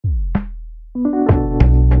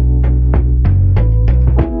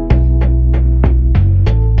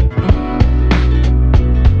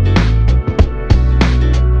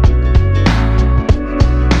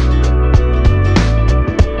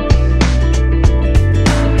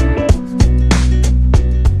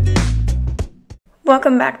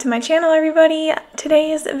Welcome back to my channel, everybody.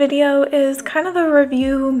 Today's video is kind of a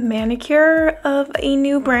review manicure of a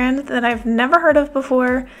new brand that I've never heard of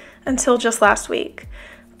before until just last week.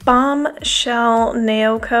 Bombshell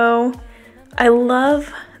Nail Co. I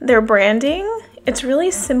love their branding. It's really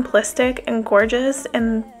simplistic and gorgeous,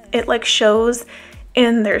 and it like shows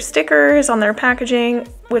in their stickers on their packaging,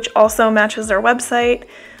 which also matches their website.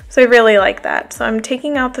 So I really like that. So I'm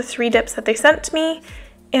taking out the 3 dips that they sent me.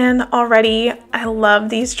 And already, I love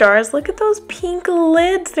these jars. Look at those pink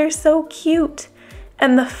lids. They're so cute.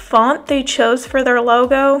 And the font they chose for their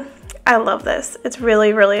logo, I love this. It's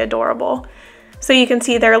really, really adorable. So you can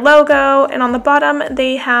see their logo, and on the bottom,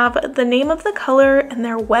 they have the name of the color and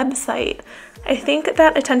their website. I think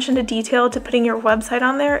that attention to detail to putting your website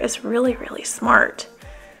on there is really, really smart.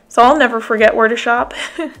 So I'll never forget where to shop.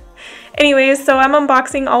 Anyways, so I'm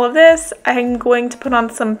unboxing all of this. I'm going to put on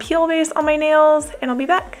some peel base on my nails and I'll be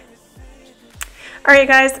back. Alright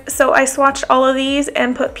guys, so I swatched all of these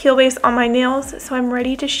and put peel base on my nails, so I'm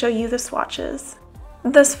ready to show you the swatches.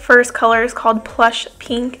 This first color is called Plush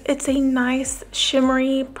Pink. It's a nice,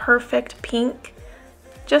 shimmery, perfect pink.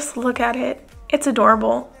 Just look at it. It's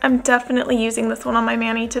adorable. I'm definitely using this one on my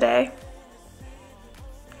mani today.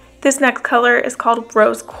 This next color is called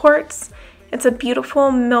Rose Quartz. It's a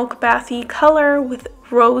beautiful milk bathy color with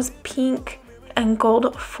rose pink and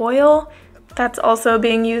gold foil. That's also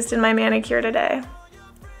being used in my manicure today.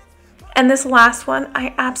 And this last one,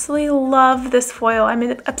 I absolutely love this foil. I'm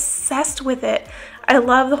obsessed with it. I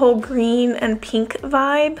love the whole green and pink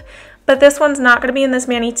vibe, but this one's not going to be in this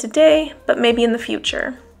mani today, but maybe in the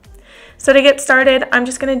future. So to get started, I'm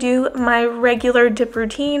just going to do my regular dip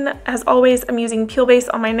routine. As always, I'm using peel base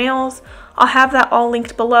on my nails. I'll have that all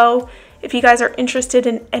linked below. If you guys are interested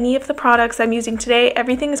in any of the products I'm using today,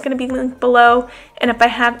 everything is going to be linked below. And if I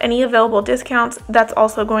have any available discounts, that's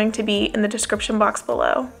also going to be in the description box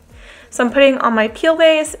below. So I'm putting on my peel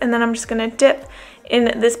base, and then I'm just going to dip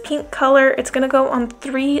in this pink color. It's going to go on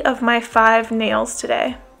 3 of my 5 nails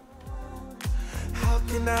today. How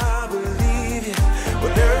can I believe you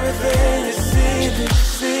when everything is see-through?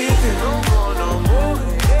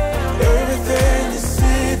 Everything is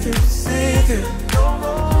see-through.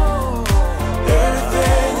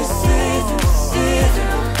 Everything is see-through.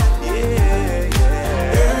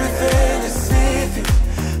 Everything is see-through.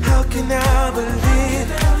 How can I believe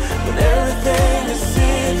it when everything is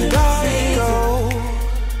see-through?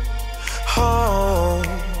 Oh,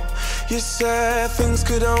 you said things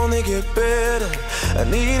could only get better. I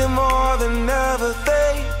need it more than ever.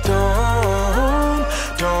 They don't.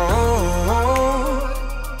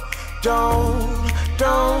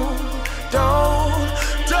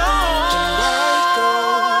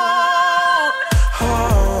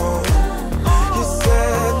 Oh, you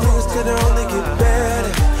said things could only get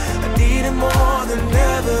better. I need it more than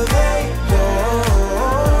ever. They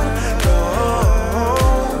don't.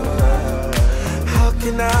 How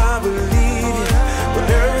can I believe you when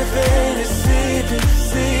everything is see-through?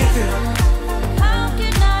 How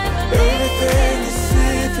can I believe Everything is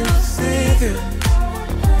see-through.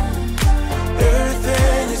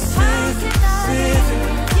 Everything is see-through.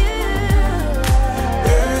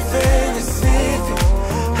 Everything is see-through.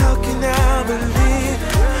 How can I believe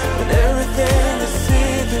it when everything is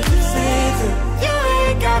see-through? You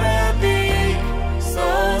ain't gotta be so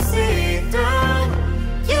see-through.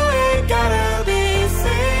 You ain't gotta be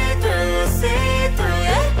see-through,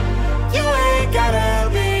 yeah. You ain't gotta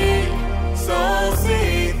be so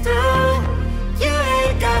see-through. You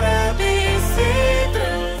ain't gotta be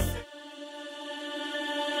see-through.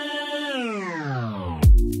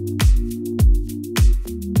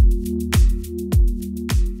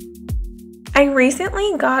 I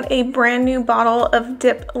recently got a brand new bottle of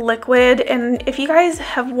dip liquid, and if you guys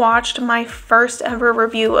have watched my first ever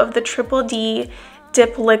review of the Triple D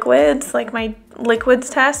dip liquids, like my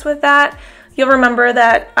liquids test with that, you'll remember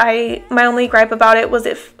that my only gripe about it was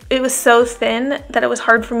if it was so thin that it was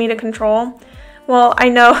hard for me to control. Well, I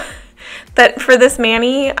know that for this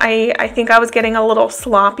mani, I think I was getting a little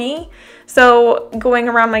sloppy. So going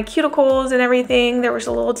around my cuticles and everything, there was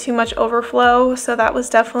a little too much overflow. So that was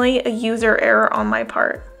definitely a user error on my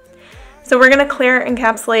part. So we're going to clear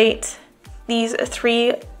encapsulate these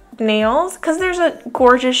 3 nails because there's a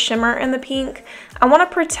gorgeous shimmer in the pink. I want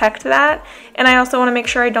to protect that, and I also want to make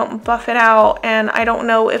sure I don't buff it out, and I don't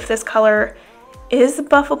know if this color is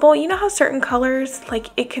buffable. You know how certain colors, like,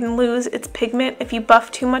 it can lose its pigment if you buff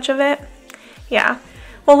too much of it? Yeah.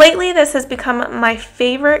 Well, lately this has become my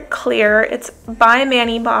favorite clear. It's by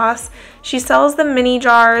Mani Boss. She sells the mini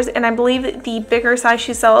jars, and I believe the bigger size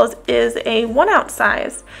she sells is a 1 ounce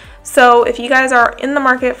size. So if you guys are in the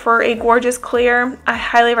market for a gorgeous clear, I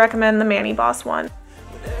highly recommend the Mani Boss one.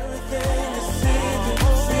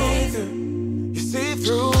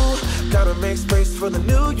 Gotta make space for the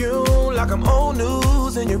new you, like I'm old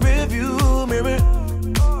news in your rearview mirror.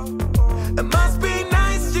 It must be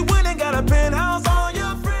nice you went and got a penthouse on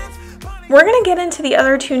your friends. We're gonna get into the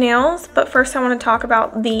other two nails, but first I want to talk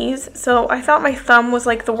about these. So I thought my thumb was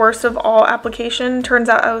like the worst of all application. Turns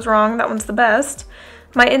out I was wrong, that one's the best.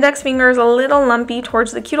 My index finger is a little lumpy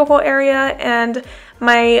towards the cuticle area, and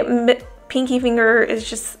my pinky finger is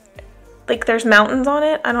just like there's mountains on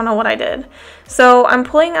it. I don't know what I did. So I'm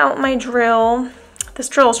pulling out my drill. This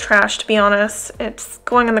drill is trash, to be honest. It's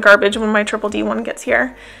going in the garbage when my Triple D one gets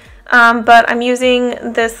here. But I'm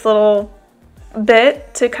using this little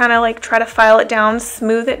bit to kind of like try to file it down,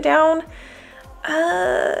 smooth it down.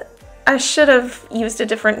 I should have used a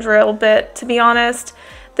different drill bit, to be honest.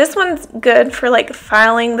 This one's good for like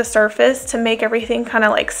filing the surface to make everything kind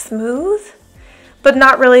of like smooth, but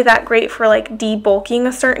not really that great for like debulking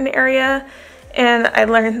a certain area. And I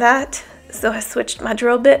learned that, so I switched my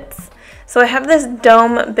drill bits. So I have this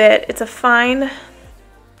dome bit. It's fine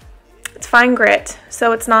grit,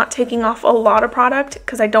 so it's not taking off a lot of product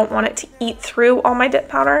because I don't want it to eat through all my dip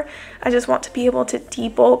powder. I just want to be able to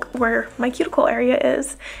debulk where my cuticle area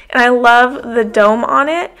is. And I love the dome on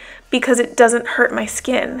it because it doesn't hurt my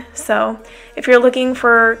skin. So if you're looking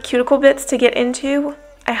for cuticle bits to get into,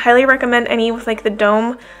 I highly recommend any with like the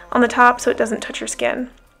dome on the top so it doesn't touch your skin.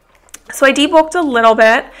 So I debulked a little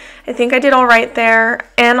bit. I think I did all right there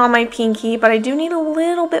and on my pinky, but I do need a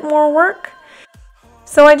little bit more work.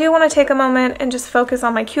 So I do want to take a moment and just focus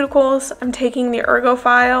on my cuticles. I'm taking the Ergo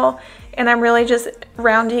file and I'm really just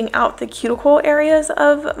rounding out the cuticle areas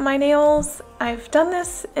of my nails. I've done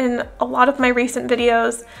this in a lot of my recent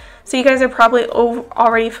videos, so you guys are probably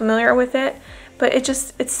already familiar with it, but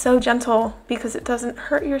it's so gentle because it doesn't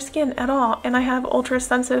hurt your skin at all, and I have ultra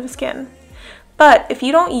sensitive skin. But if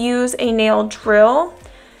you don't use a nail drill,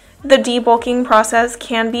 the debulking process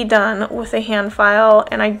can be done with a hand file,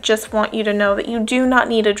 and I just want you to know that you do not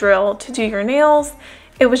need a drill to do your nails.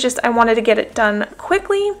 It was just I wanted to get it done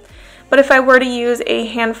quickly, but if I were to use a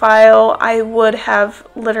hand file, I would have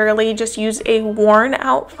literally just used a worn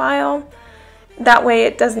out file. That way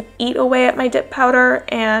it doesn't eat away at my dip powder,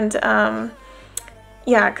 and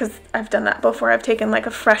yeah, because I've done that before. I've taken like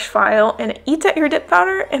a fresh file and it eats at your dip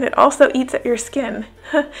powder and it also eats at your skin.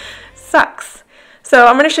 Sucks. So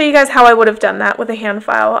I'm going to show you guys how I would have done that with a hand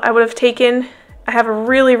file. I would have taken, I have a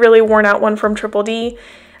really, really worn out one from Triple D.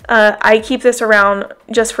 I keep this around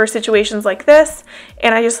just for situations like this,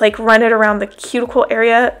 and I just like run it around the cuticle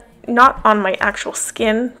area, not on my actual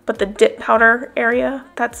skin, but the dip powder area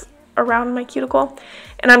that's around my cuticle.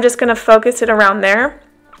 And I'm just going to focus it around there.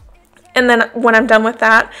 And then when I'm done with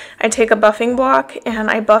that, I take a buffing block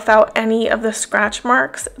and I buff out any of the scratch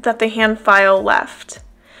marks that the hand file left.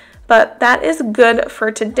 But that is good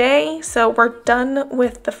for today, so we're done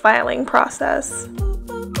with the filing process.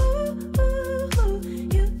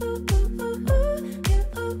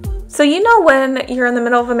 So you know when you're in the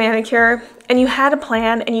middle of a manicure and you had a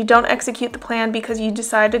plan and you don't execute the plan because you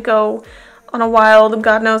decide to go on a wild,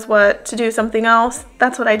 God knows what, to do something else?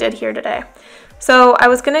 That's what I did here today. So I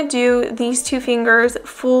was going to do these two fingers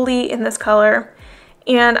fully in this color,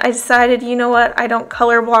 and I decided, you know what, I don't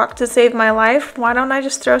color block to save my life. Why don't I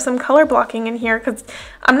just throw some color blocking in here? Because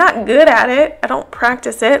I'm not good at it. I don't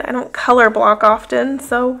practice it. I don't color block often,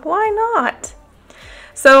 so why not?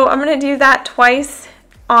 So I'm going to do that twice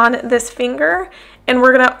on this finger, and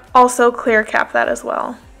we're going to also clear cap that as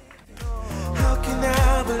well. How can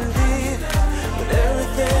I believe when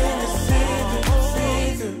everything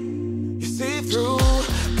is see-through? You see through,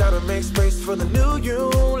 gotta make space for the new you,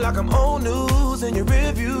 like I'm old news in your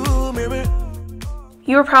rearview mirror.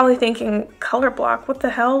 You were probably thinking, color block, what the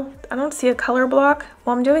hell? I don't see a color block.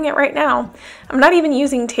 Well, I'm doing it right now. I'm not even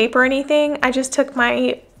using tape or anything. I just took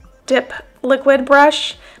my dip liquid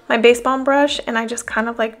brush, my base balm brush, and I just kind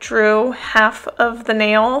of like drew half of the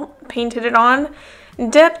nail, painted it on,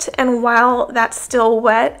 dipped, and while that's still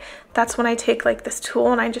wet, that's when I take like this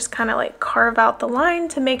tool and I just kind of like carve out the line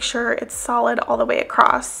to make sure it's solid all the way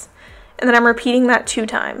across. And then I'm repeating that 2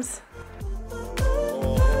 times.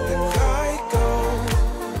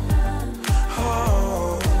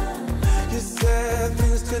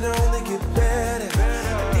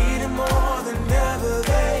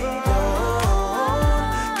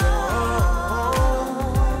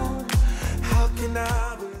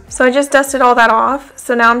 So I just dusted all that off.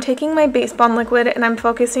 So now I'm taking my base balm liquid and I'm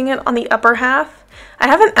focusing it on the upper half. I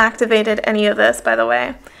haven't activated any of this, by the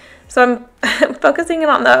way. So I'm focusing it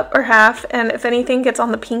on the upper half, and if anything gets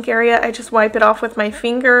on the pink area, I just wipe it off with my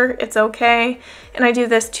finger. It's okay. And I do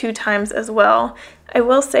this 2 times as well. I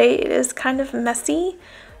will say it is kind of messy,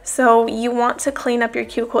 so you want to clean up your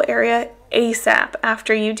cuticle area ASAP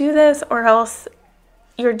after you do this, or else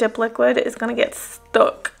your dip liquid is going to get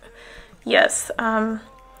stuck. Yes. I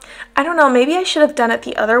don't know, maybe I should have done it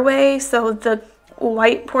the other way, so the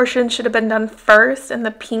white portion should have been done first and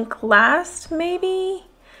the pink last, maybe?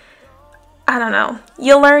 I don't know.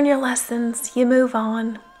 You learn your lessons, you move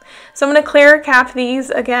on. So I'm going to clear cap these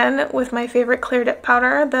again with my favorite clear dip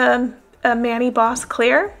powder, the Manny Boss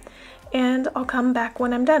Clear, and I'll come back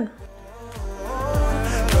when I'm done.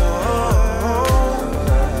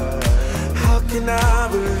 How can I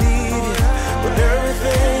believe it when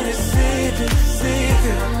everything is seething,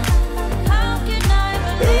 seething?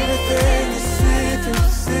 Everything is seething,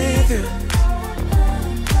 seething.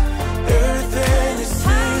 Everything is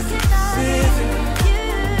seething, seething.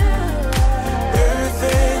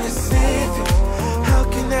 Everything is seething. How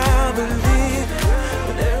can I believe it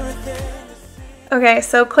when everything is seething? Okay,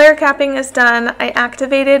 so clear capping is done. I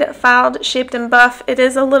activated Filed, Shaped, and Buff. It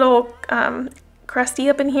is a little crusty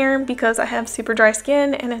up in here because I have super dry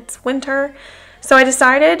skin and it's winter. So I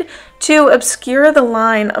decided to obscure the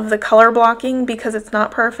line of the color blocking because it's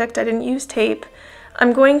not perfect. I didn't use tape.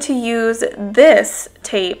 I'm going to use this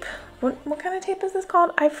tape. What kind of tape is this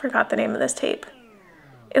called? I forgot the name of this tape.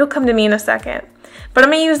 It'll come to me in a second. But I'm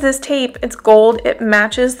going to use this tape. It's gold. It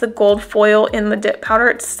matches the gold foil in the dip powder.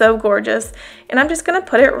 It's so gorgeous. And I'm just going to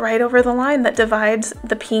put it right over the line that divides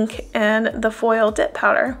the pink and the foil dip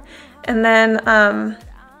powder. And then,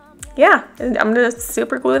 yeah, I'm going to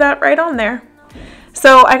super glue that right on there.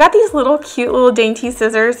 So I got these little cute little dainty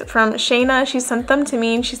scissors from Shayna. She sent them to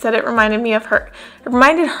me and she said it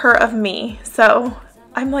reminded her of me. So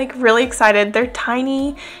I'm like really excited. They're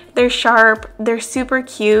tiny, they're sharp, they're super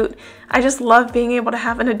cute. I just love being able to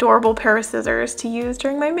have an adorable pair of scissors to use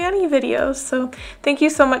during my Manny videos. So thank you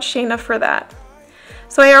so much, Shayna, for that.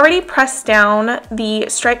 So I already pressed down the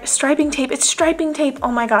striping tape. It's striping tape.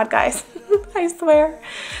 Oh my God, guys, I swear.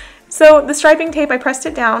 So the striping tape, I pressed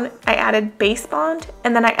it down, I added base bond,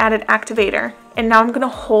 and then I added activator. And now I'm going to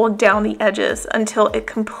hold down the edges until it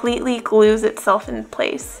completely glues itself in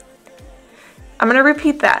place. I'm going to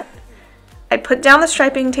repeat that. I put down the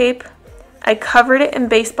striping tape, I covered it in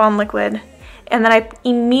base bond liquid, and then I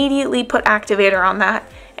immediately put activator on that,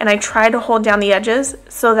 and I tried to hold down the edges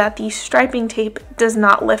so that the striping tape does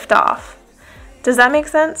not lift off. Does that make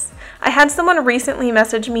sense? I had someone recently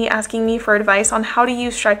message me asking me for advice on how to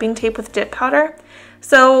use striping tape with dip powder.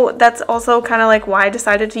 So that's also kind of like why I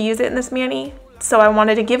decided to use it in this Manny. So I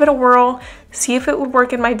wanted to give it a whirl, see if it would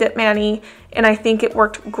work in my dip Manny, and I think it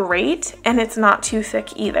worked great, and it's not too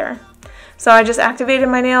thick either. So I just activated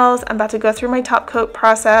my nails. I'm about to go through my top coat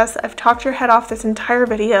process. I've talked your head off this entire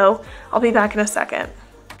video. I'll be back in a second.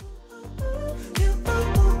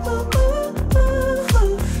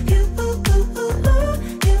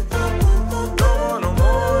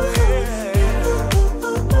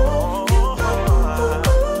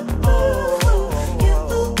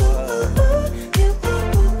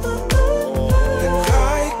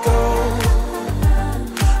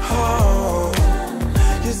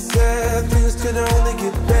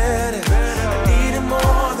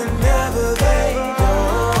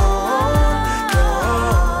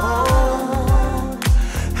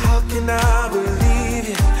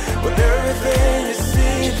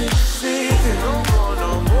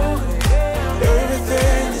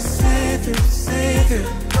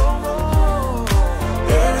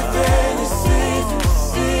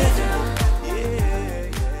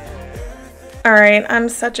 Alright, I'm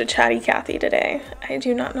such a chatty Cathy today. I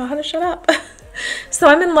do not know how to shut up. So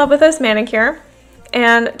I'm in love with this manicure,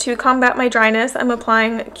 and to combat my dryness, I'm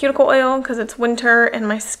applying cuticle oil because it's winter and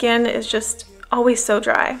my skin is just always so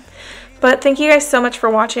dry. But thank you guys so much for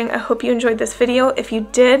watching. I hope you enjoyed this video. If you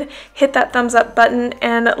did, hit that thumbs up button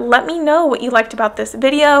and let me know what you liked about this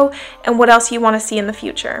video and what else you want to see in the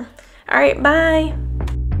future. Alright, bye!